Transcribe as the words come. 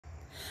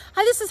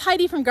Hi, this is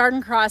Heidi from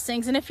Garden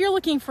Crossings, and if you're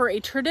looking for a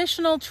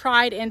traditional,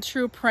 tried and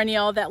true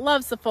perennial that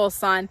loves the full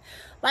sun,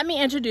 let me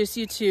introduce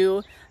you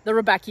to the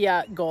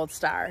Rudbeckia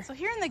Goldstar. So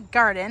here in the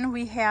garden,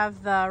 we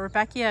have the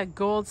Rudbeckia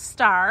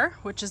Goldstar,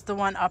 which is the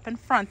one up in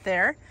front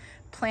there,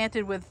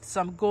 planted with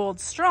some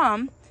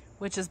Goldstrum,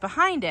 which is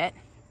behind it,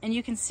 and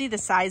you can see the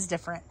size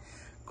different.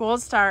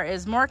 Goldstar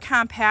is more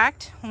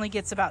compact, only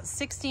gets about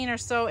 16 or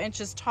so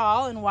inches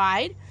tall and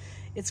wide.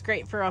 It's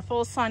great for a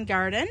full sun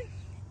garden,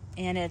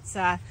 and it's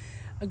a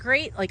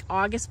great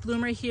August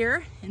bloomer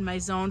here in my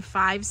zone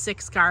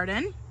 5-6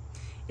 garden.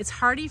 It's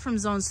hardy from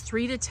zones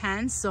 3 to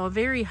 10, so a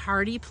very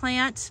hardy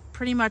plant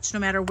pretty much no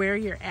matter where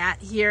you're at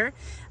here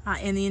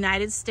in the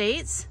United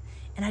States.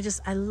 And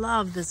I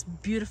love this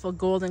beautiful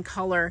golden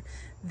color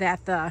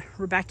that the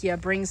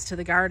Rudbeckia brings to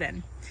the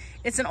garden.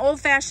 It's an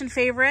old-fashioned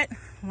favorite.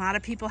 A lot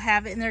of people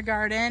have it in their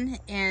garden,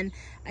 and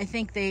I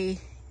think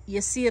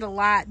you see it a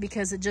lot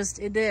because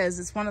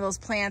it's one of those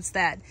plants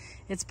that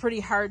it's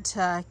pretty hard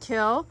to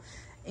kill,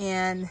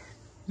 and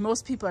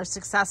most people are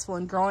successful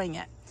in growing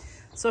it.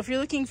 So if you're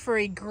looking for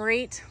a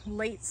great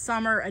late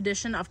summer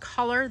addition of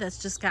color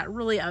that's just got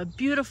really a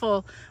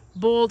beautiful,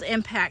 bold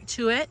impact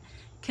to it,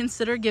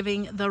 consider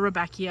giving the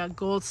Rudbeckia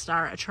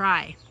Goldstar a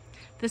try.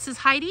 This is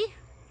Heidi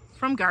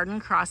from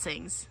Garden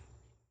Crossings.